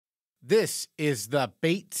This is the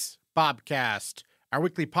Bates Bobcast, our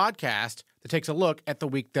weekly podcast that takes a look at the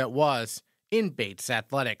week that was in Bates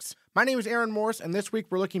athletics. My name is Aaron Morse, and this week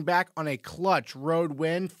we're looking back on a clutch road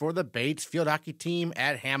win for the Bates field hockey team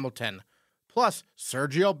at Hamilton. Plus,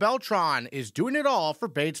 Sergio Beltran is doing it all for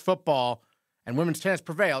Bates football, and women's tennis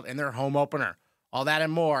prevailed in their home opener. All that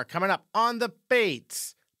and more coming up on the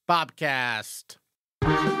Bates Bobcast.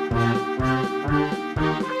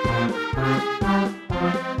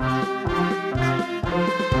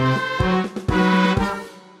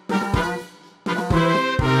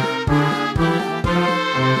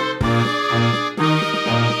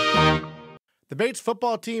 The Bates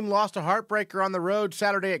football team lost a heartbreaker on the road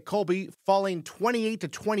Saturday at Colby, falling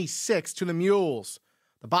 28-26 to the Mules.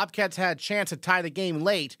 The Bobcats had a chance to tie the game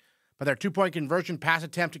late, but their two-point conversion pass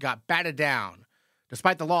attempt got batted down.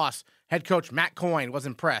 Despite the loss, head coach Matt Coyne was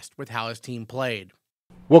impressed with how his team played.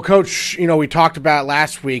 Well, Coach, we talked about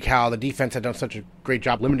last week how the defense had done such a great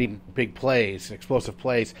job limiting big plays, explosive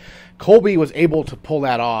plays. Colby was able to pull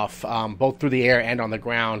that off, both through the air and on the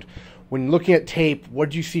ground. When looking at tape, what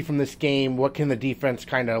did you see from this game? What can the defense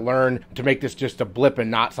kind of learn to make this just a blip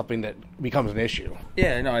and not something that becomes an issue?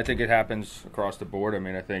 Yeah, no, I think it happens across the board. I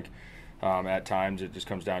mean, I think at times it just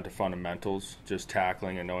comes down to fundamentals, just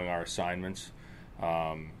tackling and knowing our assignments.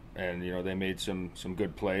 And, they made some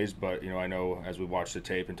good plays, but, I know as we watch the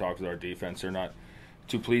tape and talk with our defense, they're not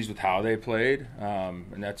too pleased with how they played,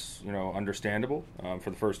 and that's, understandable. For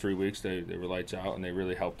the first 3 weeks, they were lights out, and they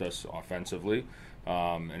really helped us offensively.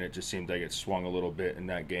 And it just seemed like it swung a little bit in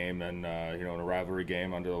that game. And, in a rivalry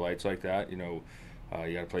game under the lights like that, you got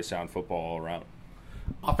to play sound football all around.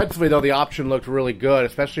 Offensively, though, the option looked really good,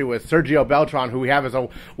 especially with Sergio Beltran, who we have as a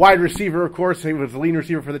wide receiver, of course. He was the lead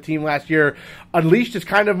receiver for the team last year. Unleashed is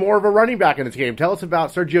kind of more of a running back in this game. Tell us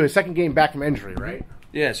about Sergio, his second game back from injury, right?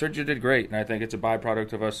 Yeah, Sergio did great, and I think it's a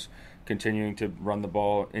byproduct of us continuing to run the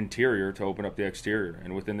ball interior to open up the exterior.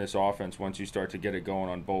 And within this offense, once you start to get it going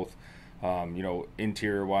on both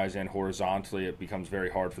interior-wise and horizontally, it becomes very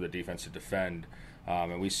hard for the defense to defend.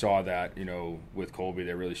 And we saw that, with Colby,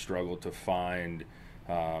 they really struggled to find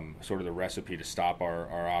sort of the recipe to stop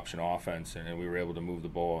our option offense. And we were able to move the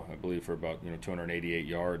ball, I believe, for about 288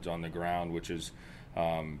 yards on the ground, which is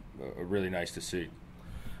really nice to see.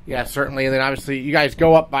 Yeah, certainly. And then obviously you guys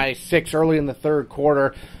go up by 6 early in the third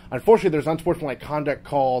quarter. Unfortunately, there's an unsportsmanlike conduct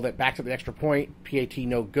call that backs up the extra point. PAT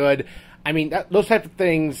no good. I mean, those types of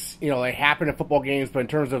things, they happen in football games, but in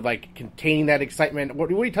terms of, containing that excitement, what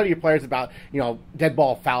do you tell your players about, dead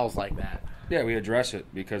ball fouls like that? Yeah, we address it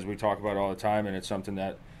because we talk about it all the time, and it's something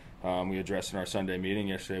that we addressed in our Sunday meeting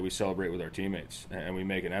yesterday. We celebrate with our teammates, and we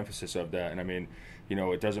make an emphasis of that. And, I mean,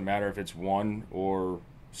 it doesn't matter if it's 1 or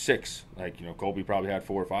 6. Colby probably had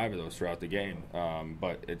 4 or 5 of those throughout the game,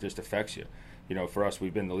 but it just affects you. For us,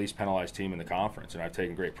 we've been the least penalized team in the conference, and I've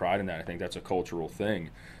taken great pride in that. I think that's a cultural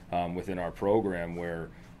thing within our program where,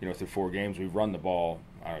 through 4 games, we've run the ball,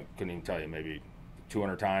 I couldn't even tell you, maybe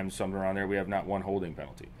 200 times, something around there. We have not one holding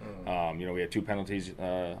penalty. We had 2 penalties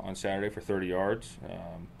on Saturday for 30 yards,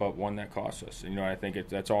 but one that cost us. I think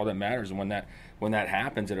that's all that matters, and when that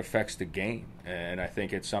happens, it affects the game. And I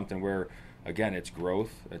think it's something where, again, it's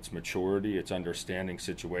growth, it's maturity, it's understanding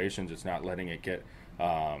situations, it's not letting it get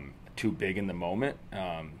too big in the moment.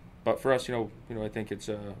 But for us, I think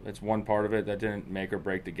it's one part of it that didn't make or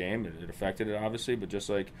break the game. It affected it, obviously, but just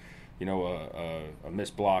like, a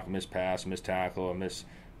missed block, missed pass, missed tackle, a missed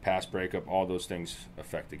pass breakup, all those things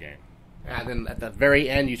affect the game. And then at the very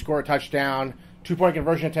end, you score a touchdown, 2-point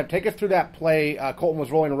conversion attempt. Take us through that play. Colton was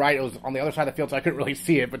rolling right. It was on the other side of the field, so I couldn't really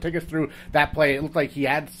see it. But take us through that play. It looked like he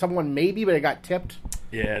had someone maybe, but it got tipped.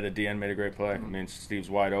 Yeah, the DN made a great play. I mean, Steve's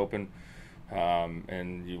wide open.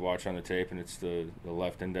 And you watch on the tape, and it's the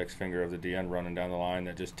left index finger of the DN running down the line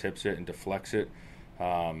that just tips it and deflects it.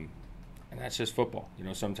 And that's just football.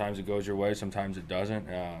 Sometimes it goes your way, sometimes it doesn't.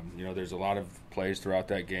 There's a lot of plays throughout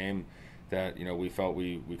that game that, we felt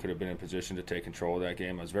we could have been in position to take control of that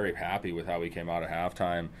game. I was very happy with how we came out of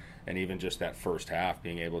halftime, and even just that first half,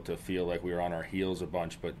 being able to feel like we were on our heels a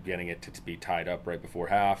bunch, but getting it to be tied up right before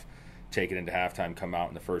half, take it into halftime, come out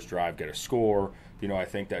in the first drive, get a score. I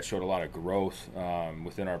think that showed a lot of growth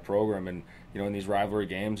within our program. And, in these rivalry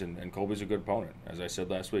games, and Colby's a good opponent. As I said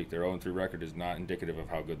last week, their 0-3 record is not indicative of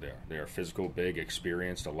how good they are. They are physical, big,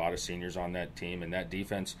 experienced, a lot of seniors on that team. And that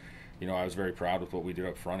defense, I was very proud with what we did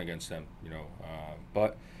up front against them.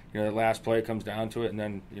 But the last play comes down to it, and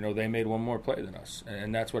then, they made one more play than us.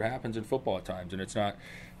 And that's what happens in football at times. And it's not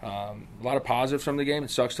a lot of positives from the game.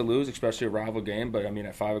 It sucks to lose, especially a rival game. But,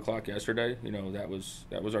 at 5 o'clock yesterday, that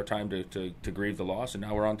was our time to grieve the loss. And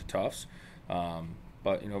now we're on to Tufts.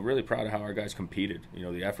 But, really proud of how our guys competed.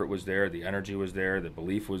 The effort was there, the energy was there, the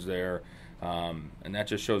belief was there. And that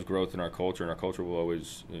just shows growth in our culture, and our culture will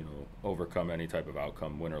always, overcome any type of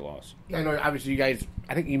outcome, win or loss. I know, obviously, you guys,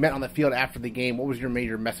 I think you met on the field after the game. What was your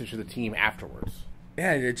major message to the team afterwards?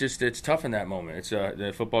 Yeah, it's tough in that moment. It's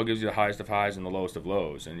the football gives you the highest of highs and the lowest of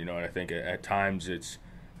lows, and I think at times it's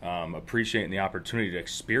appreciating the opportunity to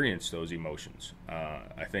experience those emotions.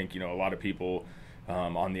 I think a lot of people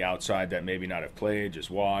on the outside that maybe not have played, just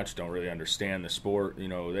watch, don't really understand the sport.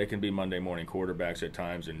 They can be Monday morning quarterbacks at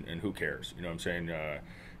times, and who cares? What I'm saying?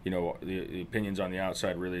 The opinions on the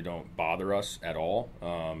outside really don't bother us at all.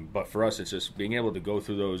 But for us, it's just being able to go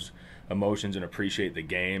through those emotions and appreciate the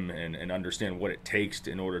game and understand what it takes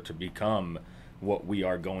in order to become what we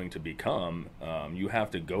are going to become. You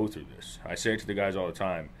have to go through this. I say it to the guys all the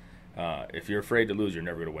time. If you're afraid to lose, you're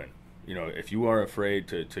never going to win. If you are afraid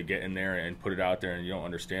to get in there and put it out there and you don't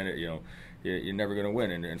understand it, you're never going to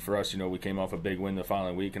win. And for us, we came off a big win the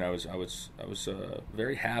following week, and I was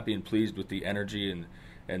very happy and pleased with the energy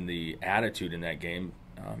and the attitude in that game.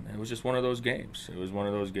 It was just one of those games. It was one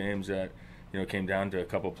of those games that came down to a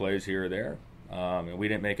couple plays here or there, and we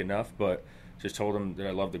didn't make enough, but just told them that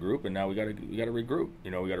I love the group, and now we got to regroup.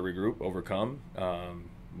 We got to regroup, overcome.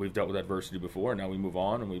 We've dealt with adversity before, and now we move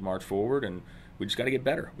on and we march forward, and we just got to get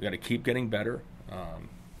better. We got to keep getting better.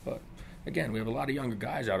 But again, we have a lot of younger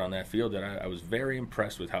guys out on that field that I was very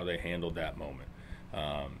impressed with how they handled that moment.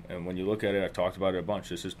 And when you look at it, I've talked about it a bunch.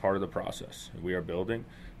 This is part of the process. We are building.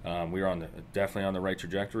 We are definitely on the right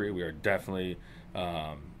trajectory. We are definitely,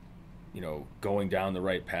 going down the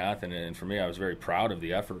right path. And for me, I was very proud of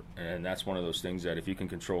the effort. And that's one of those things that if you can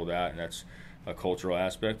control that, and that's a cultural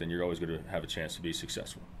aspect, then you're always going to have a chance to be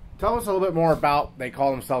successful. Tell us a little bit more about, they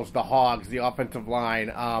call themselves the Hogs, the offensive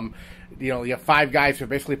line. You have 5 guys who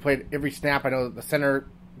basically played every snap. I know the center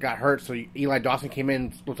got hurt, so Eli Dawson came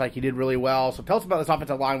in, looked like he did really well. So tell us about this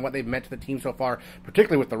offensive line, what they've meant to the team so far,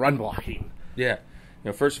 particularly with the run blocking. Yeah.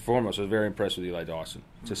 First and foremost, I was very impressed with Eli Dawson.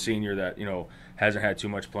 It's a senior that, hasn't had too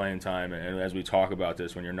much playing time. And as we talk about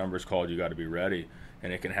this, when your number's called, you got to be ready.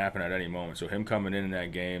 And it can happen at any moment. So him coming in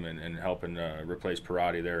that game and helping replace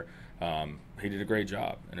Parati there, he did a great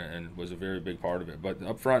job and was a very big part of it. But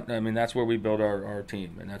up front, that's where we build our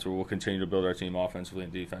team, and that's where we'll continue to build our team offensively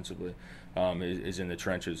and defensively, is in the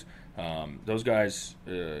trenches. Those guys,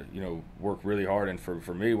 work really hard. And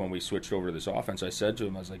for me, when we switched over to this offense, I said to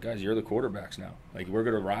them, I was like, guys, you're the quarterbacks now. Like, we're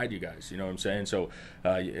going to ride you guys. You know what I'm saying? So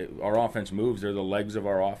our offense moves. They're the legs of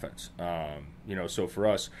our offense. So for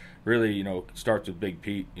us, really, start with Big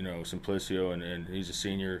Pete, Simplicio, and he's a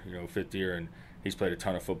senior, 5th year, and he's played a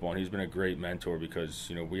ton of football, and he's been a great mentor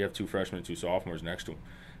because, we have 2 freshmen and 2 sophomores next to him.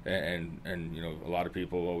 And a lot of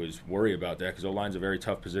people always worry about that because O-line's a very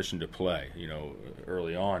tough position to play,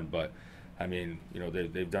 early on. But,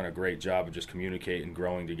 they've done a great job of just communicating,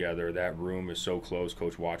 growing together. That room is so close.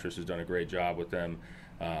 Coach Watrous has done a great job with them.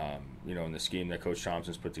 And the scheme that Coach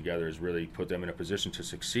Thompson's put together has really put them in a position to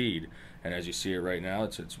succeed. And as you see it right now,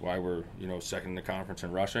 it's why we're, second in the conference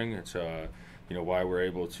in rushing. It's, why we're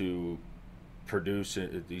able to produce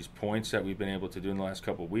these points that we've been able to do in the last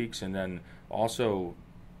couple of weeks, and then also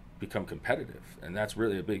become competitive. And that's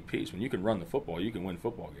really a big piece. When you can run the football, you can win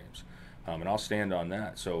football games. And I'll stand on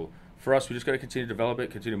that. So for us, we just got to continue to develop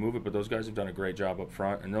it, continue to move it, but those guys have done a great job up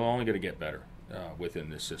front, and they're only going to get better within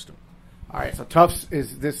this system. All right, so Tufts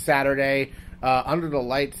is this Saturday under the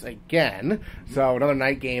lights again. So another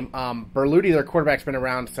night game. Berluti, their quarterback's been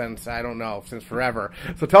around since forever.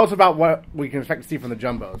 So tell us about what we can expect to see from the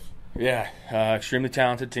Jumbos. Yeah, extremely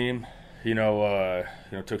talented team.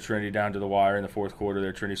 Took Trinity down to the wire in the fourth quarter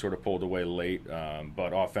there. Trinity sort of pulled away late,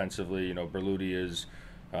 but offensively, Berluti is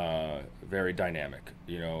very dynamic.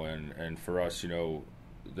 And for us,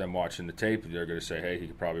 them watching the tape, they're going to say, hey, he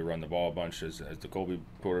could probably run the ball a bunch as the Colby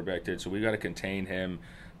quarterback did. So we got to contain him,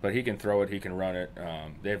 but he can throw it, he can run it.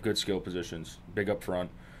 They have good skill positions, big up front,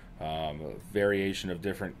 variation of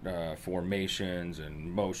different formations and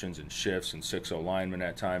motions and shifts and 6-0 linemen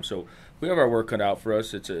at times. So we have our work cut out for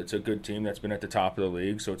us. It's a good team that's been at the top of the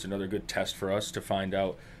league, so it's another good test for us to find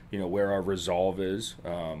out, where our resolve is,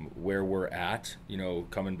 where we're at,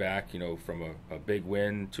 coming back, from a big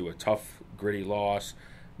win to a tough, gritty loss.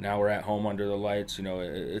 Now we're at home under the lights.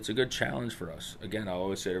 It's a good challenge for us. Again, I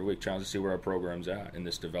always say every week, challenge to see where our program's at in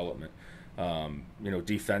this development.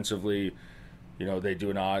 Defensively, they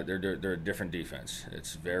do not. They're a different defense.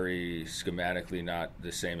 It's very schematically not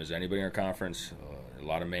the same as anybody in our conference. A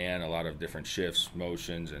lot of man, a lot of different shifts,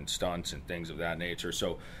 motions, and stunts and things of that nature.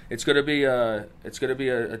 So it's going to be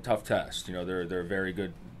a tough test. They're a very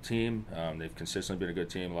good team. They've consistently been a good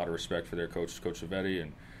team. A lot of respect for their coach, Coach Savetti,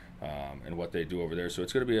 and and what they do over there. So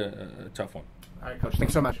it's going to be a tough one. All right, Coach.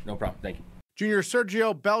 Thanks so much. No problem. Thank you. Junior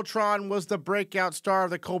Sergio Beltran was the breakout star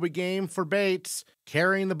of the Colby game for Bates,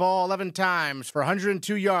 carrying the ball 11 times for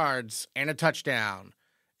 102 yards and a touchdown.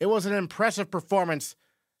 It was an impressive performance,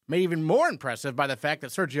 made even more impressive by the fact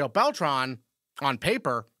that Sergio Beltran, on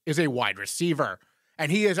paper, is a wide receiver.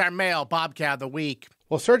 And he is our male Bobcat of the week.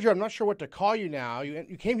 Well, Sergio, I'm not sure what to call you now.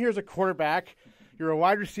 You came here as a quarterback. You're a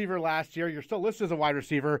wide receiver last year. You're still listed as a wide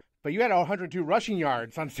receiver, but you had 102 rushing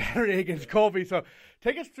yards on Saturday against Colby. So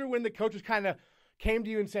take us through when the coaches kind of came to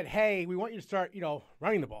you and said, hey, we want you to start,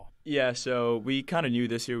 running the ball. Yeah, so we kind of knew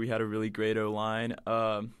this year we had a really great O-line.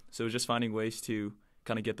 So it was just finding ways to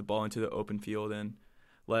kind of get the ball into the open field and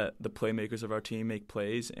let the playmakers of our team make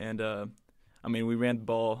plays. And, we ran the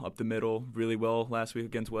ball up the middle really well last week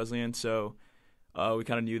against Wesleyan. So we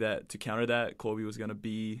kind of knew that to counter that, Colby was going to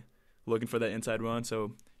be looking for that inside run.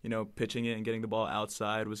 So, pitching it and getting the ball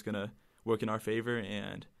outside was going to work in our favor.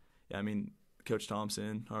 And, Coach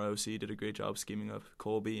Thompson, our OC, did a great job scheming up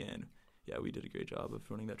Colby, and we did a great job of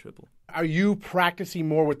running that triple. Are you practicing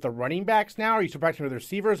more with the running backs now? Are you still practicing with the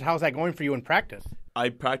receivers? How's that going for you in practice? I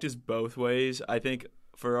practice both ways. I think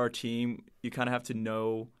for our team, you kind of have to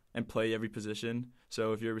know and play every position.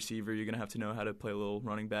 So if you're a receiver, you're going to have to know how to play a little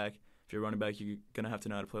running back. If you're a running back, you're going to have to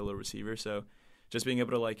know how to play a little receiver. So just being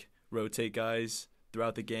able to, rotate guys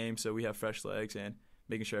throughout the game so we have fresh legs and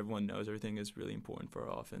making sure everyone knows everything is really important for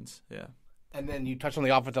our offense. Yeah. And then you touched on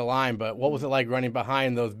the offensive line, but what was it like running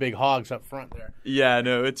behind those big hogs up front there? Yeah,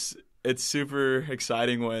 no, it's super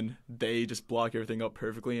exciting when they just block everything up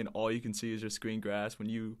perfectly and all you can see is just green grass. When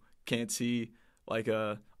you can't see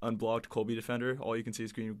a unblocked Colby defender, all you can see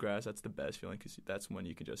is green grass. That's the best feeling because that's when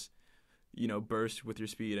you can just, burst with your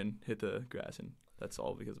speed and hit the grass, and that's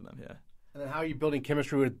all because of them, yeah. And then how are you building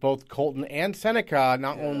chemistry with both Colton and Seneca,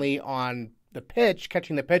 not only on the pitch,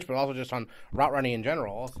 catching the pitch, but also just on route running in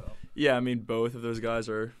general also? Yeah, both of those guys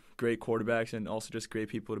are great quarterbacks and also just great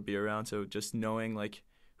people to be around. So just knowing,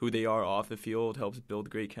 who they are off the field helps build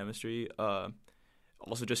great chemistry.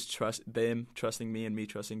 Also just trusting me and me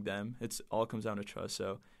trusting them. It all comes down to trust.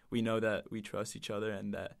 So we know that we trust each other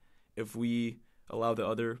and that if we allow the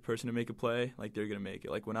other person to make a play, they're going to make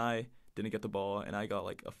it. When I didn't get the ball and I got,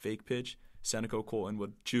 a fake pitch, Seneca Colton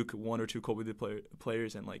would juke one or two Colby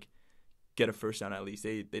players and, get a first down at least.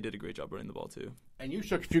 They did a great job running the ball too. And you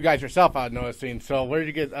shook a few guys yourself out noticing. So where did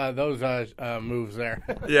you get those moves there?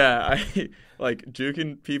 Yeah,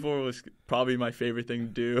 juking people was probably my favorite thing to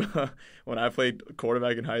do. When I played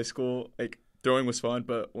quarterback in high school, throwing was fun,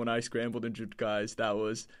 but when I scrambled and juked guys, that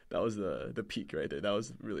was the peak right there. That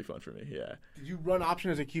was really fun for me. Yeah. Did you run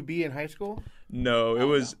option as a QB in high school? No, it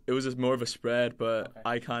was just more of a spread, but okay.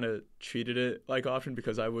 I kind of treated it like option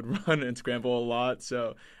because I would run and scramble a lot.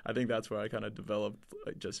 So I think that's where I kind of developed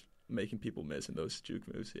just making people miss in those juke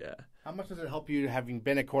moves. Yeah. How much does it help you having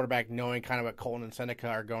been a quarterback, knowing kind of what Colton and Seneca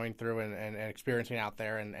are going through and experiencing out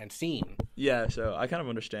there and seeing? Yeah, so I kind of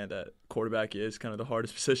understand that quarterback is kind of the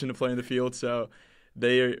hardest position to play in the field. So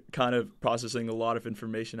they are kind of processing a lot of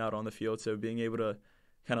information out on the field. So being able to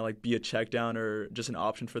kind of be a check down or just an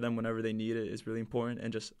option for them whenever they need it is really important.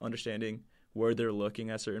 And just understanding where they're looking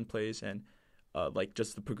at certain plays and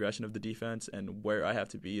just the progression of the defense and where I have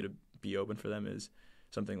to be open for them is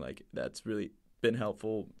something that's really been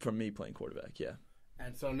helpful for me playing quarterback, yeah.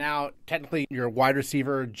 And so now, technically, you're a wide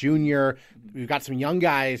receiver, junior. We've got some young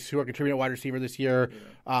guys who are contributing at wide receiver this year.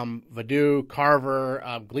 Yeah. Vadu, Carver,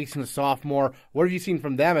 Gleason, the sophomore. What have you seen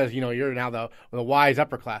from them as, you're now the wise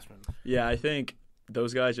upperclassman? Yeah, I think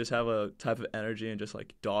those guys just have a type of energy and just,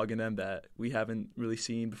 dog in them that we haven't really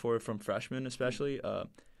seen before from freshmen especially.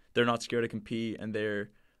 They're not scared to compete, and they're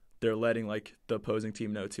letting, the opposing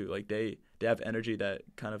team know, too. They have energy that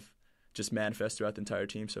kind of just manifests throughout the entire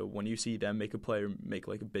team. So when you see them make a play or make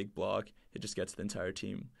a big block, it just gets the entire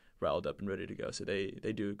team riled up and ready to go. So they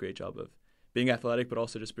do a great job of being athletic, but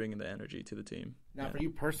also just bringing the energy to the team. Now, for you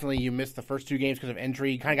personally, you missed the first two games because of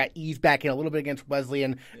injury. You kind of got eased back in a little bit against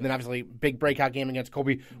Wesleyan, and then obviously big breakout game against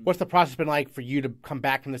Colby. What's the process been like for you to come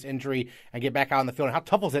back from this injury and get back out on the field? And how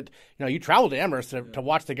tough was it? You traveled to Amherst to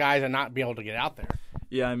watch the guys and not be able to get out there.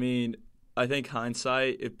 Yeah, I think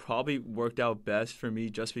hindsight, it probably worked out best for me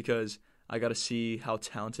just because I got to see how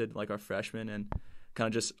talented our freshmen and kind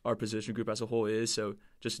of just our position group as a whole is. So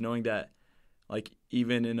just knowing that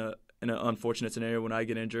even in an unfortunate scenario when I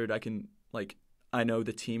get injured, I know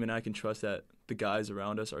the team and I can trust that the guys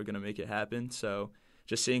around us are going to make it happen. So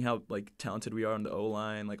just seeing how talented we are on the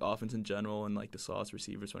O-line, offense in general, and the slots,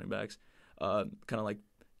 receivers, running backs, kind of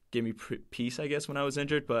gave me peace, I guess, when I was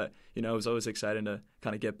injured. But, it was always exciting to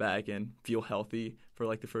kind of get back and feel healthy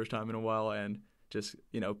for, the first time in a while and just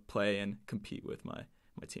play and compete with my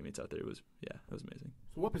teammates out there. It was amazing.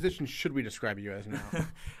 So what position should we describe you as now?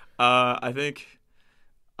 I think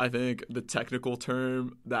the technical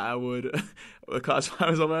term that I would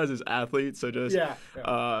classify myself as is athlete. So just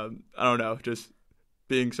I don't know, just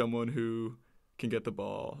being someone who can get the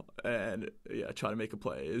ball and try to make a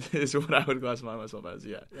play is what I would classify myself as.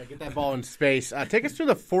 Yeah, get that ball in space. Take us through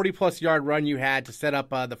the 40+ yard run you had to set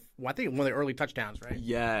up I think one of the early touchdowns, right?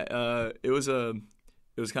 Yeah, it was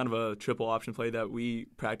kind of a triple option play that we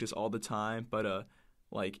practice all the time, but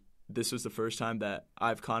this was the first time that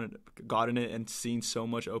I've kind of gotten it and seen so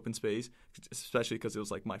much open space, especially because it was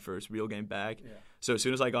like my first real game back. Yeah. So as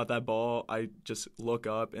soon as I got that ball, I just look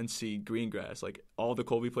up and see green grass. Like all the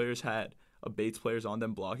Colby players had a Bates players on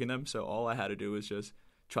them blocking them, so all I had to do was just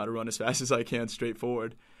try to run as fast as I can straight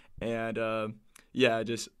forward. And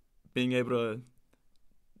just being able to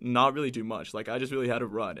not really do much. Like I just really had to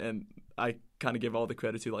run, and I kind of give all the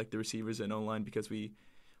credit to like the receivers and O-line because we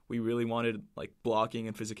really wanted like blocking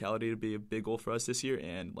and physicality to be a big goal for us this year,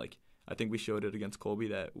 and like I think we showed it against Colby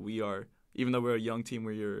that we are, even though we're a young team,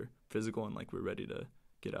 we're physical and like we're ready to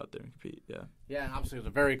get out there and compete. Yeah, and obviously it was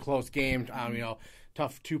a very close game.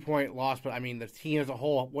 Tough 2-point loss, but I mean the team as a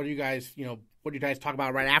whole. What do you guys talk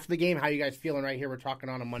about right after the game? How are you guys feeling right here? We're talking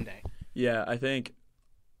on a Monday. Yeah, I think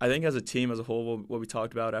as a team as a whole, what we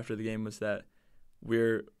talked about after the game was that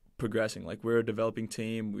we're progressing. Like we're a developing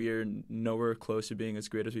team. We're nowhere close to being as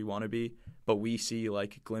great as we want to be, but we see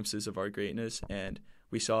like glimpses of our greatness, and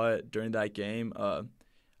we saw it during that game.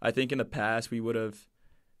 I think in the past we would have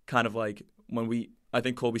kind of like I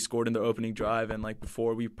think Colby scored in the opening drive, and like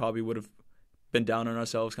before we probably would have been down on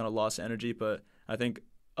ourselves, kind of lost energy, but I think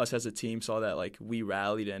us as a team saw that like we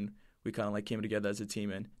rallied and we kind of like came together as a team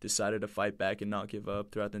and decided to fight back and not give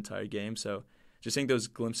up throughout the entire game. So just think those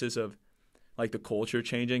glimpses of like the culture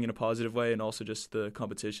changing in a positive way, and also just the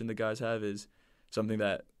competition the guys have is something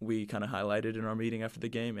that we kind of highlighted in our meeting after the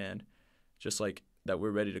game, and just like that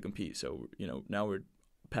we're ready to compete. So, now we're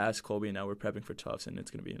past Colby and now we're prepping for Tufts, and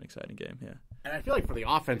it's going to be an exciting game. Yeah. And I feel like for the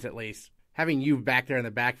offense, at least, having you back there in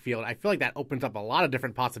the backfield, I feel like that opens up a lot of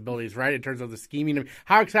different possibilities, right? In terms of the scheming.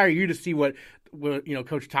 How excited are you to see what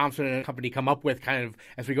Coach Thompson and company come up with kind of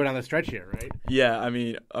as we go down the stretch here, right? Yeah. I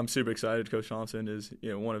mean, I'm super excited. Coach Thompson is,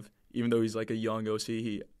 even though he's like a young OC,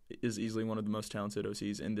 he is easily one of the most talented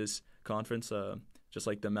OCs in this conference. Just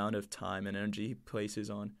like the amount of time and energy he places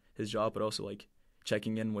on his job, but also like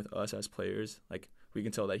checking in with us as players. Like we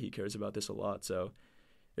can tell that he cares about this a lot. So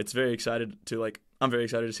I'm very excited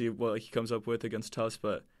to see what he comes up with against Tufts,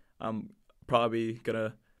 but I'm probably going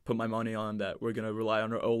to put my money on that we're going to rely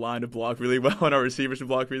on our O-line to block really well and our receivers to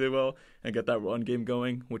block really well and get that run game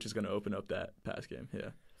going, which is going to open up that pass game.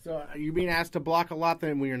 Yeah. So are you being asked to block a lot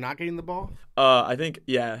then when you're not getting the ball? I think,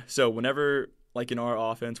 yeah. So whenever, like in our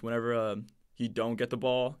offense, whenever you don't get the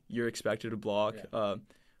ball, you're expected to block. Yeah.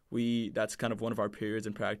 That's kind of one of our periods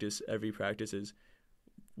in practice. Every practice is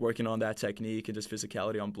working on that technique and just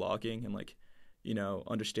physicality on blocking and like,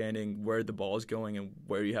 understanding where the ball is going and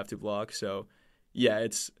where you have to block. So, yeah,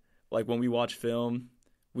 it's like when we watch film,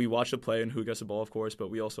 we watch the play and who gets the ball, of course, but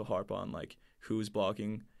we also harp on like who's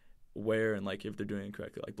blocking where and like if they're doing it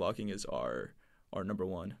correctly. Like blocking is our number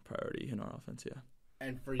one priority in our offense. Yeah.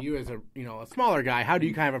 And for you as a smaller guy, how do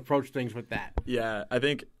you kind of approach things with that? Yeah, I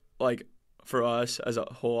think like for us as a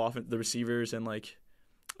whole offense, the receivers and like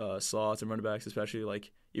slots and running backs especially,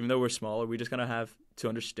 like even though we're smaller, we just kind of have to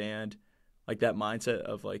understand like that mindset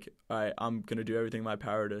of like, all right, I'm gonna do everything in my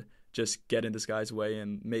power to just get in this guy's way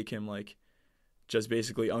and make him like just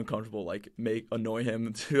basically uncomfortable, like annoy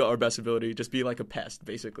him to our best ability, just be like a pest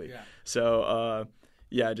basically. Yeah. So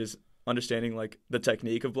just understanding like the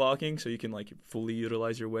technique of blocking so you can like fully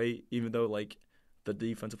utilize your weight, even though like the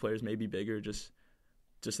defensive players may be bigger, just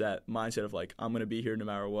that mindset of like I'm gonna be here no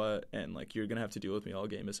matter what, and like you're gonna have to deal with me all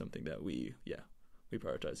game is something that we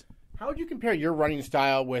prioritize. How would you compare your running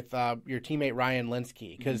style with your teammate Ryan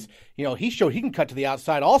Linsky? Because he showed he can cut to the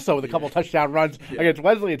outside also with a couple touchdown runs against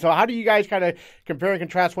Wesley. And so how do you guys kind of compare and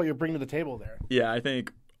contrast what you're bringing to the table there? Yeah, I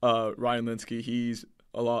think Ryan Linsky, he's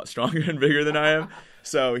a lot stronger and bigger than I am,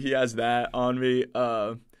 so he has that on me.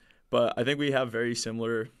 But I think we have very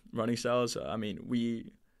similar running styles. I mean,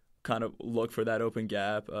 we kind of look for that open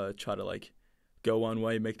gap, try to like go one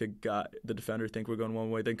way, make the defender think we're going one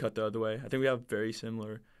way, then cut the other way. I think we have very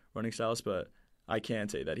similar running styles, but I can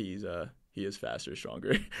say that he is faster,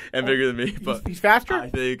 stronger, and bigger than me. But he's faster? I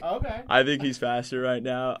think he's faster right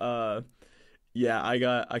now.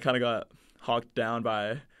 I kind of got hawked down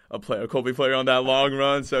by a Colby player on that long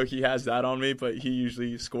run, so he has that on me, but he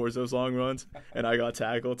usually scores those long runs, and I got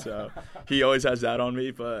tackled, so he always has that on me.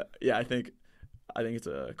 But yeah, I think I think it's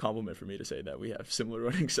a compliment for me to say that we have similar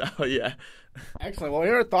running style. Yeah. Excellent. Well, what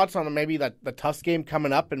are your thoughts on maybe the Tufts game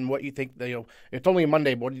coming up and what you think, it's only a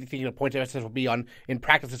Monday, but what do you think the points of emphasis will be on in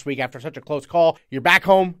practice this week after such a close call? You're back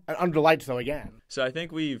home and under the lights, though, again. So I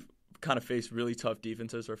think we've kind of faced really tough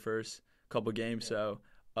defenses our first couple games. So,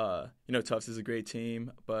 Tufts is a great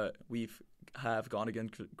team, but have gone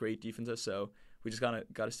against great defenses. So we just got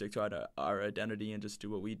to stick to our identity and just do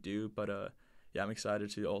what we do. But, I'm excited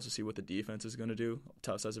to also see what the defense is going to do.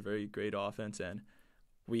 Tufts has a very great offense, and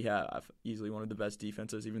we have easily one of the best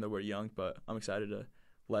defenses, even though we're young. But I'm excited to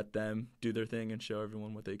let them do their thing and show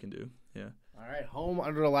everyone what they can do. Yeah. All right, home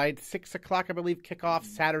under the lights, 6 o'clock, I believe, kickoff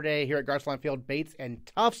Saturday here at Garceland Field. Bates and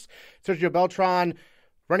Tufts. Sergio Beltran,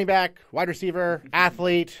 running back, wide receiver,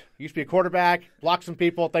 athlete, used to be a quarterback, blocked some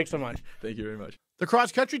people. Thanks so much. Thank you very much. The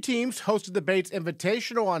cross-country teams hosted the Bates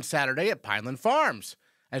Invitational on Saturday at Pineland Farms,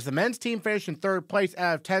 as the men's team finished in third place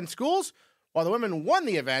out of 10 schools, while the women won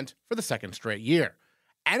the event for the second straight year.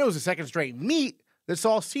 And it was the second straight meet that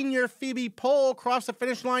saw senior Phoebe Pohl cross the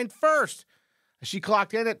finish line first, as she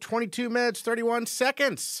clocked in at 22 minutes, 31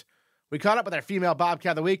 seconds. We caught up with our female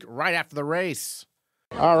Bobcat of the week right after the race.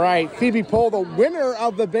 All right, Phoebe Pohl, the winner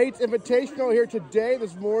of the Bates Invitational here today,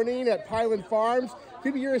 this morning at Pineland Farms.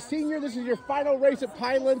 Phoebe, you're a senior. This is your final race at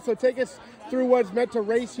Pineland, so take us through what it's meant to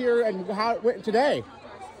race here and how it went today.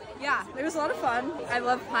 Yeah, it was a lot of fun. I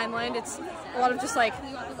love Pineland. It's a lot of just like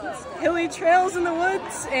hilly trails in the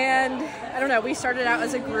woods, and I don't know, we started out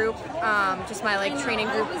as a group, just my like training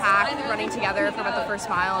group pack running together for about the first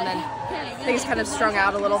mile, and then things kind of strung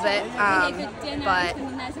out a little bit, but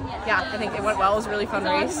yeah, I think it went well. It was a really fun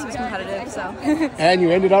race. It was competitive, so. And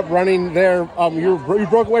you ended up running there, you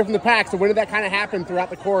broke away from the pack, so when did that kind of happen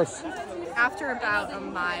throughout the course? After about a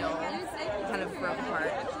mile, it kind of broke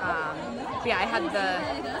apart. Yeah, I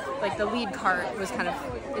had the lead cart was kind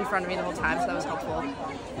of in front of me the whole time, so that was helpful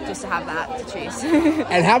just to have that to chase.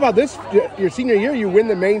 And how about this, your senior year, you win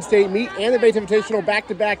the main state meet and the Bates Invitational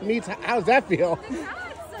back-to-back meets. How does that feel?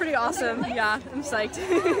 Pretty awesome, yeah, I'm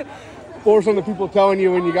psyched. What were some of the people telling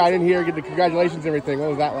you when you got in here, get the congratulations and everything? What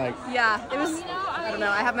was that like? Yeah, it was, I don't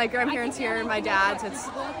know, I have my grandparents here and my dad, so it's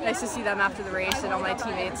nice to see them after the race and all my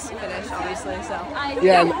teammates finish, obviously, so.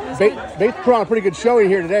 Yeah, and Bates put on a pretty good showing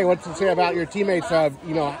here today. What's to say about your teammates,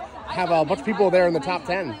 have a bunch of people there in the top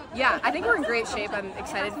 10? Yeah, I think we're in great shape. I'm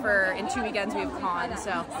excited in 2 weekends we have con,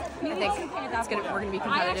 so I think we're going to be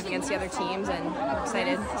competitive against the other teams, and I'm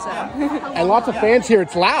excited. So. And lots of fans here.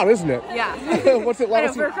 It's loud, isn't it? Yeah. What's it like? I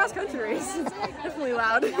know, for a cross-country race, it's definitely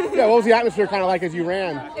loud. Yeah, what was the atmosphere kind of like as you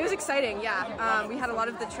ran? It was exciting, yeah. We had a lot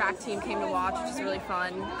of the track team came to watch, which is really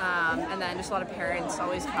fun, and then just a lot of parents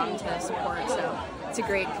always come to support, so it's a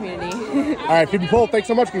great community. All right, Phoebe Pohl, thanks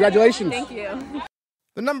so much. Congratulations. Thank you.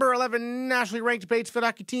 The number 11 nationally ranked Bates field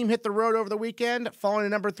hockey team hit the road over the weekend, falling to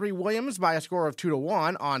number 3 Williams by a score of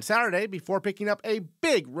 2-1 on Saturday before picking up a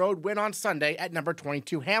big road win on Sunday at number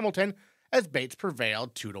 22 Hamilton as Bates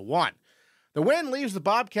prevailed 2-1. The win leaves the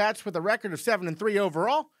Bobcats with a record of 7-3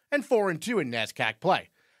 overall and 4-2 in NESCAC play.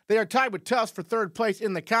 They are tied with Tufts for third place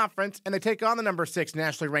in the conference, and they take on the number 6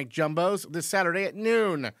 nationally ranked Jumbos this Saturday at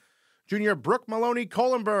noon. Junior Brooke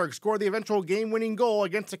Moloney-Kolenberg scored the eventual game-winning goal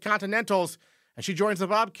against the Continentals, and she joins the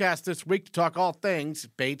Bobcast this week to talk all things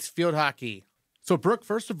Bates field hockey. So, Brooke,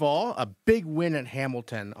 first of all, a big win at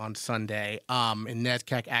Hamilton on Sunday in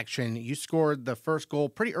NESCAC action. You scored the first goal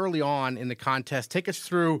pretty early on in the contest. Take us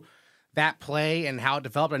through that play and how it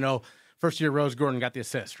developed. I know first-year Rose Gordon got the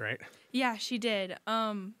assist, right? Yeah, she did.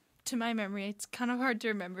 To my memory, it's kind of hard to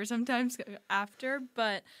remember sometimes after,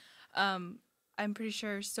 but I'm pretty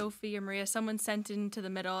sure Sophie or Maria, someone sent it into the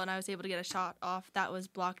middle, and I was able to get a shot off. That was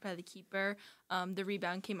blocked by the keeper. The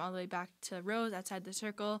rebound came all the way back to Rose outside the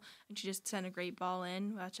circle, and she just sent a great ball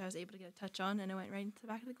in, which I was able to get a touch on, and it went right into the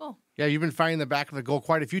back of the goal. Yeah, you've been finding the back of the goal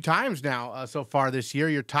quite a few times now so far this year.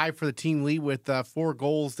 You're tied for the team lead with 4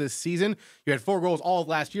 goals this season. You had 4 goals all of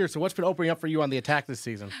last year, so what's been opening up for you on the attack this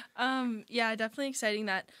season? Yeah, definitely exciting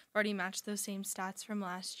that I've already matched those same stats from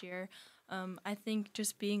last year. I think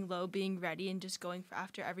just being low, being ready, and just going for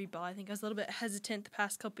after every ball. I think I was a little bit hesitant the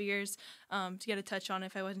past couple years to get a touch on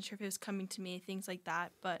if I wasn't sure if it was coming to me, things like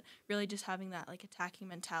that. But really just having that like attacking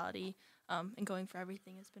mentality and going for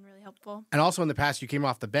everything has been really helpful. And also in the past, you came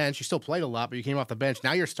off the bench. You still played a lot, but you came off the bench.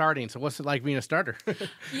 Now you're starting. So what's it like being a starter?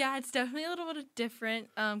 Yeah, it's definitely a little bit different,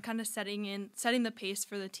 kind of setting the pace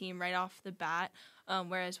for the team right off the bat.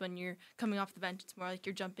 Whereas when you're coming off the bench, it's more like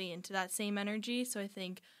you're jumping into that same energy. So I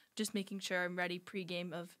think just making sure I'm ready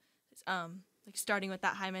pregame of like starting with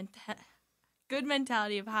that good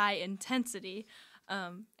mentality of high intensity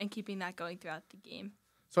and keeping that going throughout the game.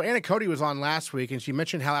 So Anna Cody was on last week, and she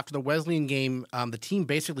mentioned how after the Wesleyan game, the team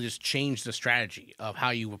basically just changed the strategy of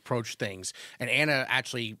how you approach things. And Anna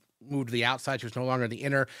actually moved to the outside. She was no longer the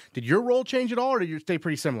inner. Did your role change at all, or did you stay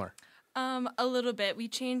pretty similar? A little bit. We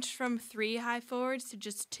changed from 3 high forwards to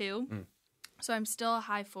just 2. So I'm still a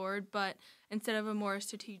high forward, but instead of a more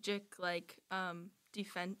strategic,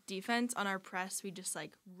 defense on our press, we just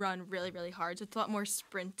run really, really hard. So it's a lot more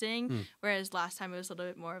sprinting, whereas last time it was a little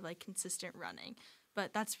bit more of consistent running.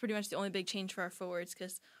 But that's pretty much the only big change for our forwards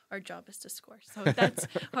because our job is to score. So that's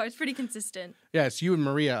it's pretty consistent. Yeah, it's you and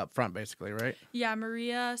Maria up front, basically, right? Yeah,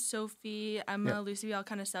 Maria, Sophie, Emma, Lucy, we all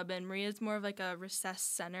kind of sub in. Maria's more of a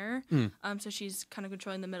recessed center. So she's kind of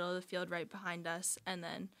controlling the middle of the field right behind us. And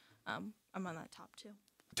then I'm on that top too.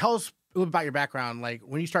 Tell us a little bit about your background.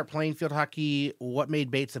 When you start playing field hockey, what made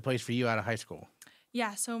Bates the place for you out of high school?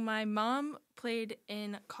 Yeah, so my mom played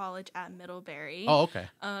in college at Middlebury. Oh, okay.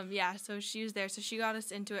 So she was there. So she got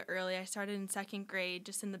us into it early. I started in 2nd grade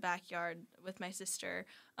just in the backyard with my sister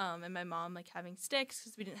and my mom, having sticks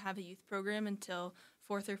because we didn't have a youth program until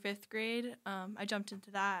 4th or 5th grade. I jumped into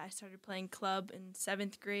that. I started playing club in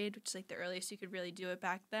 7th grade, which is the earliest you could really do it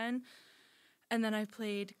back then. And then I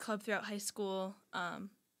played club throughout high school and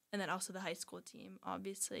then also the high school team,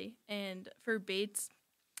 obviously. And for Bates,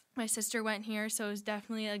 my sister went here, so it was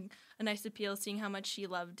definitely a nice appeal seeing how much she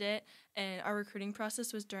loved it. And our recruiting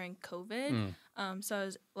process was during COVID, so I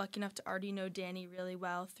was lucky enough to already know Danny really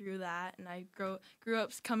well through that. And I grew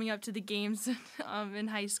up coming up to the games in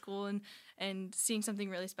high school and seeing something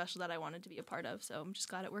really special that I wanted to be a part of. So I'm just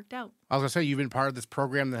glad it worked out. I was going to say, you've been part of this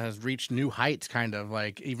program that has reached new heights, kind of,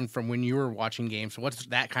 even from when you were watching games. So what's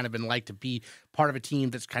that kind of been like to be part of a team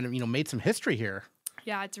that's kind of, made some history here?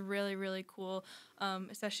 Yeah, it's really, really cool,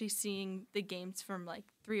 especially seeing the games from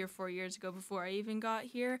 3 or 4 years ago before I even got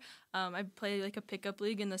here. I played a pickup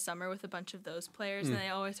league in the summer with a bunch of those players, and they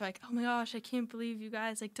always were oh my gosh, I can't believe you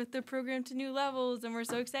guys took the program to new levels, and we're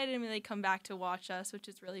so excited, and they come back to watch us, which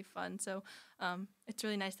is really fun. So it's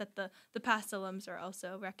really nice that the past alums are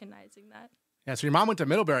also recognizing that. Yeah, so your mom went to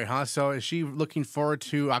Middlebury, huh? So is she looking forward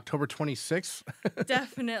to October 26th?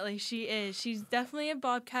 Definitely, she is. She's definitely a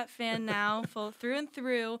Bobcat fan now, full through and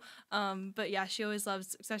through. But yeah, she always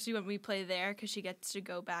loves, especially when we play there, because she gets to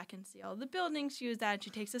go back and see all the buildings she was at.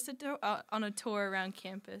 She takes us on a tour around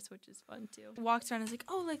campus, which is fun too. Walks around and is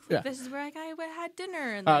this is where I had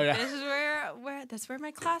dinner, and this is where that's where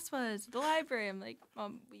my class was, the library. I'm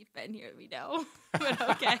Mom, we've been here, we know. But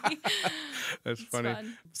okay. That's funny.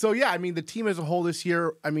 Fun. So yeah, the team as a whole this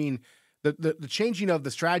year, the changing of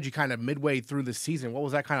the strategy kind of midway through the season, what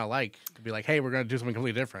was that kind of like? To be hey, we're going to do something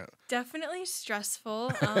completely different. Definitely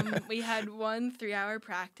stressful. We had 1 3-hour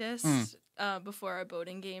practice before our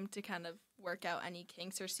boating game to kind of work out any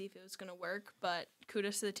kinks or see if it was going to work. But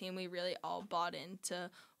kudos to the team. We really all bought into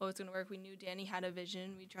what was going to work. We knew Danny had a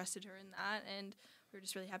vision. We trusted her in that, and we were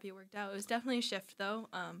just really happy it worked out. It was definitely a shift, though.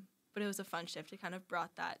 But it was a fun shift. It kind of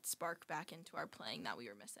brought that spark back into our playing that we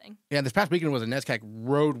were missing. Yeah, this past weekend was a NESCAC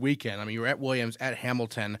road weekend. You were at Williams, at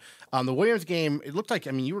Hamilton. The Williams game, it looked like,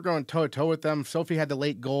 you were going toe-to-toe with them. Sophie had the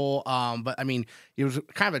late goal. But it was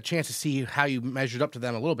kind of a chance to see how you measured up to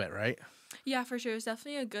them a little bit, right? Yeah, for sure. It was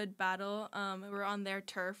definitely a good battle. We're on their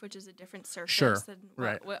turf, which is a different surface than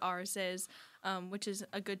what ours is, which is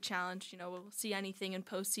a good challenge. We'll see anything in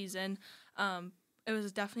postseason. It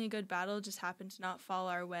was definitely a good battle. Just happened to not fall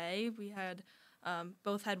our way. We had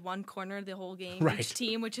both had 1 corner the whole game, each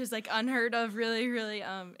team, which is unheard of. Really, really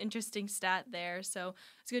interesting stat there. So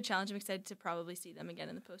it's a good challenge. I'm excited to probably see them again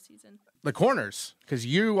in the postseason. The corners, because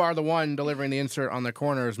you are the one delivering the insert on the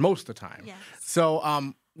corners most of the time. Yes.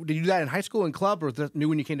 So did you do that in high school and club, or was that new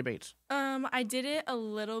when you came to Bates? I did it a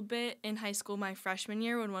little bit in high school my freshman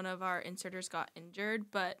year when one of our inserters got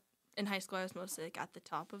injured, but in high school, I was mostly at the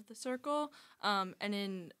top of the circle, and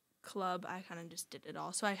in club, I kind of just did it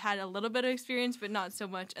all. So I had a little bit of experience, but not so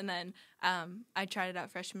much. And then I tried it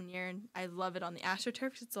out freshman year, and I love it on the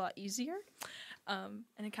AstroTurf because it's a lot easier, and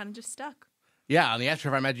it kind of just stuck. Yeah, on the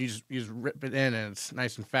AstroTurf, I imagine you just rip it in, and it's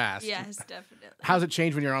nice and fast. Yes, definitely. How's it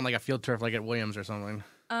change when you're on a field turf like at Williams or something?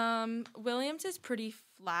 Williams is pretty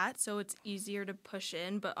flat, so it's easier to push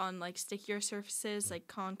in, but on stickier surfaces like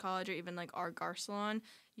Con College or even our Garcelon,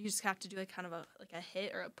 you just have to do kind of a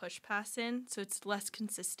hit or a push pass in, so it's less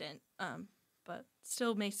consistent, but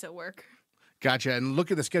still makes it work. Gotcha. And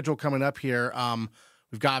look at the schedule coming up here.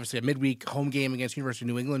 We've got obviously a midweek home game against University of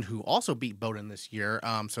New England, who also beat Bowdoin this year.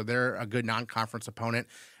 So they're a good non-conference opponent.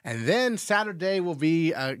 And then Saturday will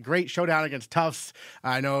be a great showdown against Tufts.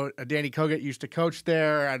 I know Danny Kogut used to coach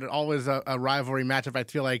there. And always a rivalry matchup. I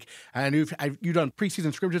feel like you've done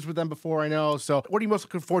preseason scrimmages with them before, I know. So what are you most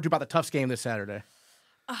looking forward to about the Tufts game this Saturday?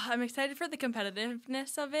 I'm excited for the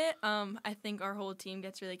competitiveness of it. I think our whole team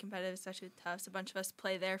gets really competitive, especially with Tufts. A bunch of us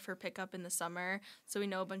play there for pickup in the summer, so we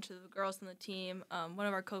know a bunch of the girls on the team. One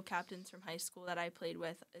of our co-captains from high school that I played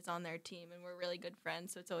with is on their team, and we're really good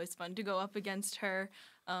friends, so it's always fun to go up against her.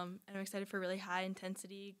 And I'm excited for a really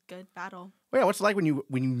high-intensity, good battle. Well, yeah, what's it like when you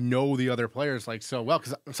know the other players like so well?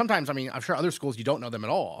 Because sometimes, I mean, I'm sure other schools you don't know them at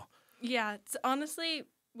all. Yeah, it's honestly,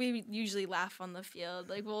 we usually laugh on the field.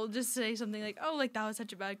 Like, we'll just say something like, oh, like, that was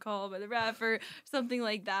such a bad call by the ref or something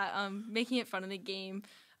like that. Making it fun in the game,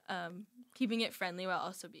 keeping it friendly while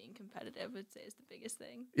also being competitive, I would say, is the biggest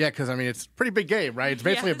thing. Yeah, because, I mean, it's a pretty big game, right? It's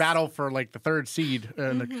basically a battle for, like, the third seed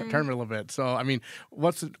in the tournament a little bit. So, I mean,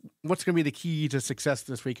 what's going to be the key to success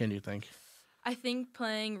this weekend, do you think? I think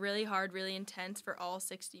playing really hard, really intense for all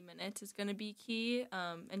 60 minutes is going to be key,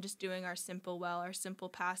 and just doing our simple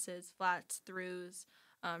passes, flats, throughs,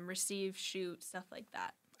 receive, shoot, stuff like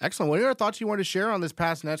that. Excellent. What are your thoughts you want to share on this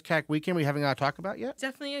past NESCAC weekend we haven't got to talk about yet?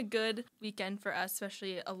 Definitely a good weekend for us,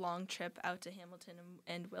 especially a long trip out to Hamilton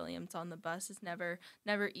and Williams on the bus is never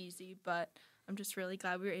easy, but I'm just really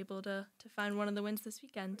glad we were able to find one of the wins this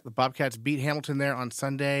weekend. The Bobcats beat Hamilton there on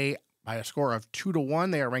Sunday by a score of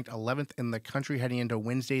 2-1. They are ranked 11th in the country heading into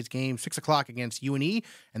Wednesday's game, 6 o'clock against UNE,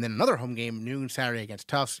 and then another home game noon Saturday against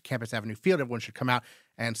Tufts, Campus Avenue Field. Everyone should come out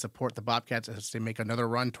and support the Bobcats as they make another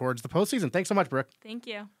run towards the postseason. Thanks so much, Brooke. Thank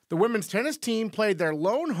you. The women's tennis team played their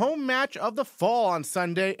lone home match of the fall on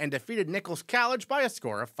Sunday and defeated Nichols College by a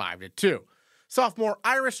score of 5-2. Sophomore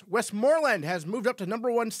Iris Westmoreland has moved up to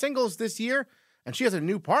number 1 singles this year, and she has a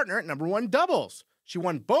new partner at number 1 doubles. She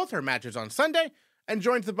won both her matches on Sunday and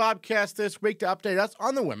joins the Bobcast this week to update us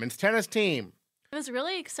on the women's tennis team. It was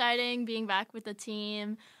really exciting being back with the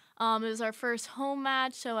team. It was our first home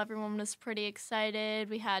match, so everyone was pretty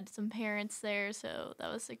excited. We had some parents there, so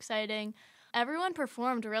that was exciting. Everyone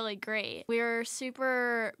performed really great. We were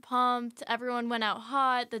super pumped. Everyone went out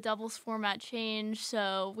hot. The doubles format changed,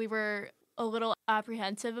 so we were a little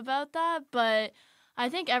apprehensive about that, but I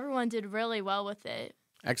think everyone did really well with it.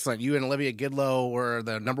 Excellent. You and Olivia Gidlow were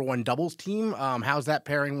the number 1 doubles team. How's that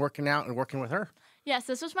pairing working out and working with her? Yes,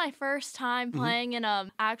 this was my first time playing in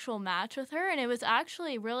an actual match with her, and it was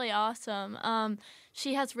actually really awesome.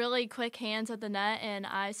 She has really quick hands at the net, and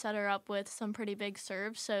I set her up with some pretty big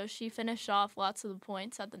serves, so she finished off lots of the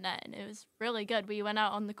points at the net, and it was really good. We went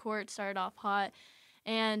out on the court, started off hot,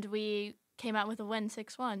 and we came out with a win,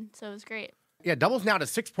 6-1, so it was great. Yeah, doubles now to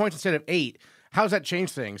 6 points instead of 8. How's that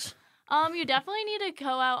change things? You definitely need to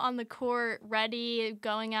go out on the court ready,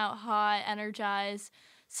 going out hot, energized.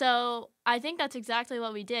 So I think that's exactly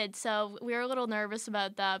what we did. So we were a little nervous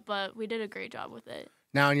about that, but we did a great job with it.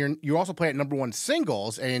 Now, you also play at number 1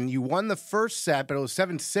 singles, and you won the first set, but it was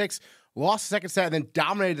 7-6, lost the second set, and then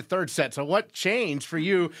dominated the third set. So what changed for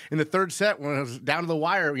you in the third set when it was down to the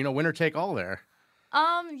wire, winner take all there?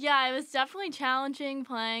 Yeah, it was definitely challenging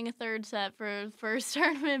playing a third set for the first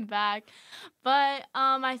tournament back. But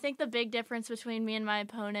I think the big difference between me and my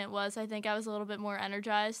opponent was I think I was a little bit more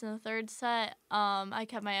energized in the third set. I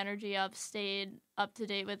kept my energy up, stayed up to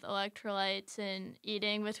date with electrolytes and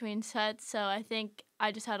eating between sets. So I think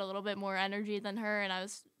I just had a little bit more energy than her, and I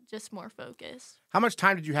was just more focused. How much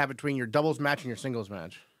time did you have between your doubles match and your singles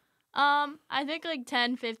match? I think like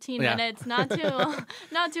 10, 15 minutes, not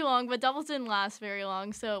too long, but doubles didn't last very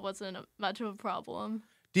long, so it wasn't much of a problem.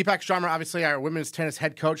 Deepak Sharma, obviously our women's tennis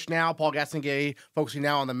head coach now. Paul Gastingay focusing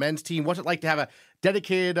now on the men's team. What's it like to have a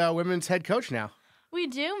dedicated women's head coach now? We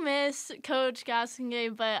do miss Coach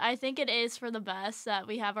Gastingay, but I think it is for the best that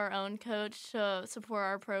we have our own coach to support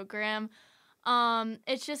our program.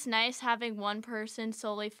 It's just nice having one person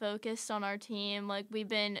solely focused on our team. Like, we've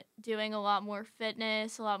been doing a lot more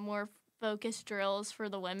fitness, a lot more focused drills for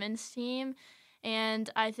the women's team, and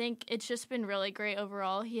I think it's just been really great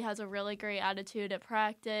overall. He has a really great attitude at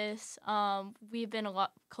practice. We've been a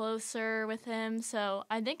lot closer with him, so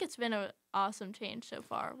I think it's been an awesome change so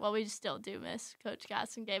far. Well, we still do miss Coach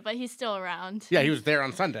Gastingay, but he's still around. Yeah, he was there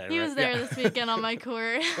on Sunday. He was there this weekend on my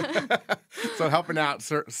court. So helping out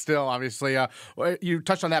still, obviously. You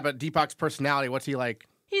touched on that, but Deepak's personality, what's he like?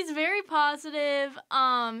 He's very positive.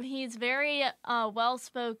 He's very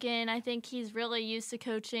well-spoken. I think he's really used to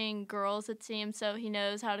coaching girls, it seems, so he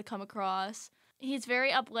knows how to come across. He's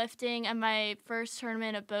very uplifting. At my first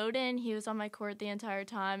tournament at Bowdoin, he was on my court the entire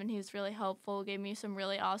time, and he was really helpful, gave me some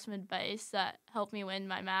really awesome advice that helped me win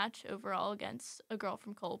my match overall against a girl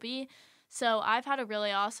from Colby. So I've had a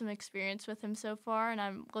really awesome experience with him so far, and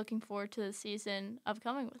I'm looking forward to the season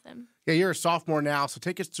upcoming with him. Yeah, you're a sophomore now, so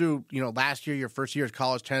take us through, last year, your first year of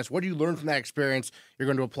college tennis. What did you learn from that experience you're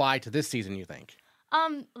going to apply to this season, you think?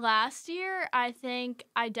 Last year, I think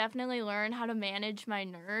I definitely learned how to manage my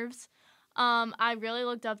nerves. I really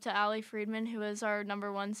looked up to Allie Friedman, who was our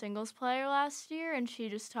 #1 singles player last year, and she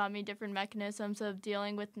just taught me different mechanisms of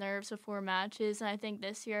dealing with nerves before matches. And I think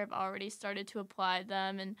this year I've already started to apply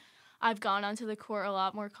them, and I've gone onto the court a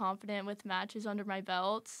lot more confident with matches under my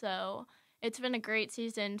belt. So it's been a great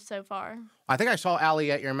season so far. I think I saw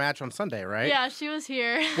Allie at your match on Sunday, right? Yeah, she was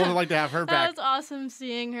here. What would like to have her back? That was awesome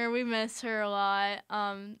seeing her. We miss her a lot.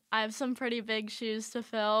 I have some pretty big shoes to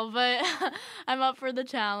fill, but I'm up for the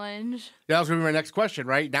challenge. Yeah, that was going to be my next question,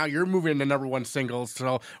 right? Now you're moving into #1 singles,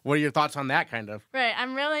 so what are your thoughts on that kind of? Right,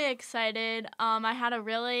 I'm really excited. I had a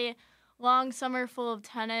really long summer full of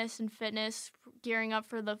tennis and fitness gearing up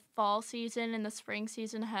for the fall season and the spring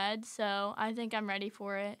season ahead, so I think I'm ready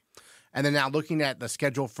for it. And then now looking at the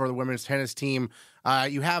schedule for the women's tennis team,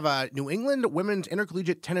 you have a New England Women's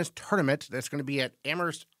Intercollegiate Tennis Tournament that's going to be at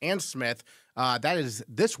Amherst and Smith. That is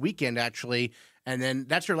this weekend, actually. And then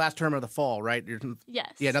that's your last term of the fall, right?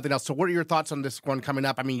 Yes. Yeah, nothing else. So what are your thoughts on this one coming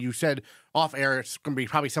up? I mean, you said off air it's going to be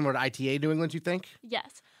probably similar to ITA New England, you think?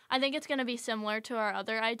 Yes. I think it's going to be similar to our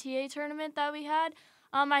other ITA tournament that we had.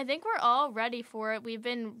 I think we're all ready for it. We've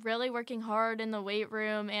been really working hard in the weight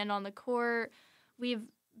room and on the court. We've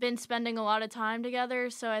been spending a lot of time together,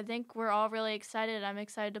 so I think we're all really excited. I'm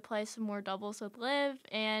excited to play some more doubles with Liv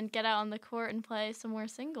and get out on the court and play some more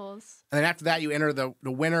singles. And then after that, you enter the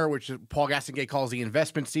winter, which Paul Gastingay calls the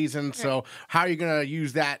investment season. Right. So how are you going to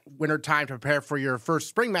use that winter time to prepare for your first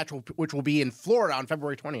spring match, which will be in Florida on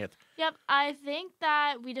February 20th? Yep, I think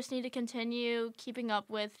that we just need to continue keeping up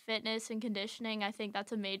with fitness and conditioning. I think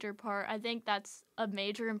that's a major part. I think that's a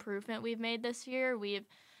major improvement we've made this year. We've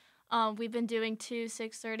been doing 2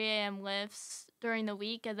 6:30 a.m. lifts during the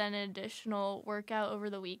week and then an additional workout over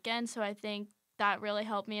the weekend. So I think that really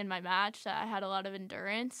helped me in my match, that I had a lot of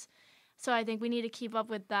endurance. So I think we need to keep up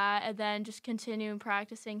with that and then just continue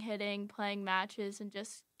practicing hitting, playing matches, and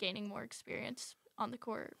just gaining more experience on the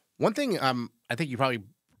court. One thing I think you probably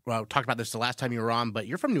talked about this the last time you were on, but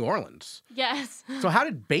you're from New Orleans. Yes. So how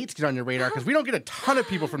did Bates get on your radar? Because we don't get a ton of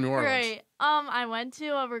people from New Orleans. Right. I went to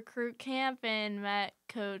a recruit camp and met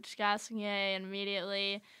Coach Gassignet and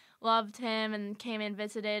immediately loved him and came and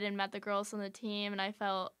visited and met the girls on the team, and I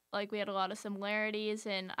felt like we had a lot of similarities,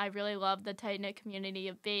 and I really loved the tight-knit community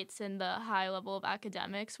of Bates and the high level of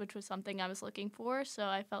academics, which was something I was looking for, so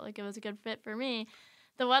I felt like it was a good fit for me.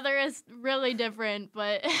 The weather is really different,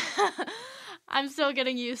 but I'm still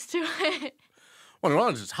getting used to it. Well, New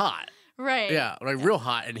Orleans is hot. Right. Yeah, like real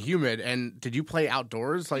hot and humid. And did you play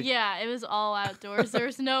outdoors? Yeah, it was all outdoors. There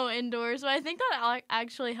was no indoors. But I think that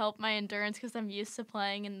actually helped my endurance because I'm used to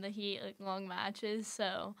playing in the heat, like long matches.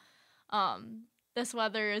 So this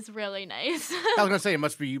weather is really nice. I was going to say it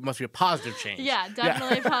must be a positive change. Yeah,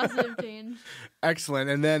 definitely a positive change. Excellent.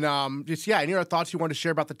 And then any other thoughts you want to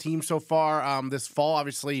share about the team so far this fall?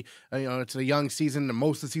 Obviously, it's a young season, and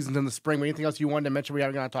most of the season's in the spring. But anything else you wanted to mention we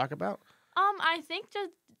haven't got to talk about? I think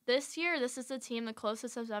just this year, this is the team the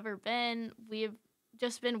closest has ever been. We've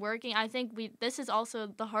just been working. I think this is also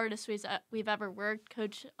the hardest we've ever worked.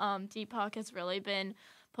 Coach Deepak has really been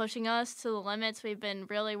pushing us to the limits. We've been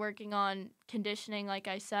really working on conditioning, like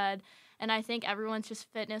I said, and I think everyone's just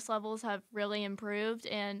fitness levels have really improved,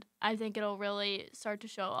 and I think it'll really start to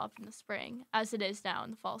show off in the spring, as it is now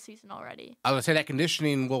in the fall season already. I was going to say that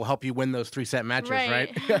conditioning will help you win those 3-set matches,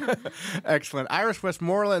 right? Excellent. Iris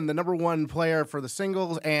Westmoreland, the #1 player for the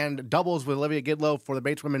singles and doubles with Olivia Gidlow for the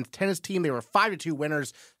Bates women's tennis team. They were 5-2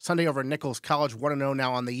 winners Sunday over Nichols College, 1-0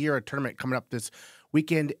 now on the year. A tournament coming up this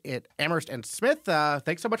weekend at Amherst and Smith.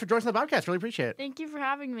 Thanks so much for joining the Bobcast. Really appreciate it. Thank you for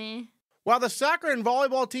having me. While the soccer and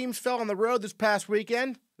volleyball teams fell on the road this past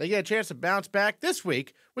weekend, they get a chance to bounce back this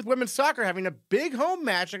week with women's soccer having a big home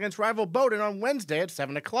match against rival Bowdoin on Wednesday at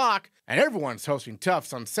 7 o'clock. And everyone's hosting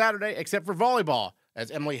Tufts on Saturday except for volleyball,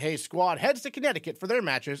 as Emily Hayes' squad heads to Connecticut for their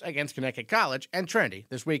matches against Connecticut College and Trinity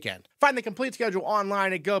this weekend. Find the complete schedule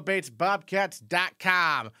online at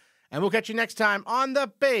GoBatesBobcats.com. And we'll catch you next time on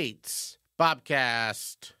the Bates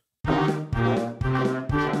Bobcast.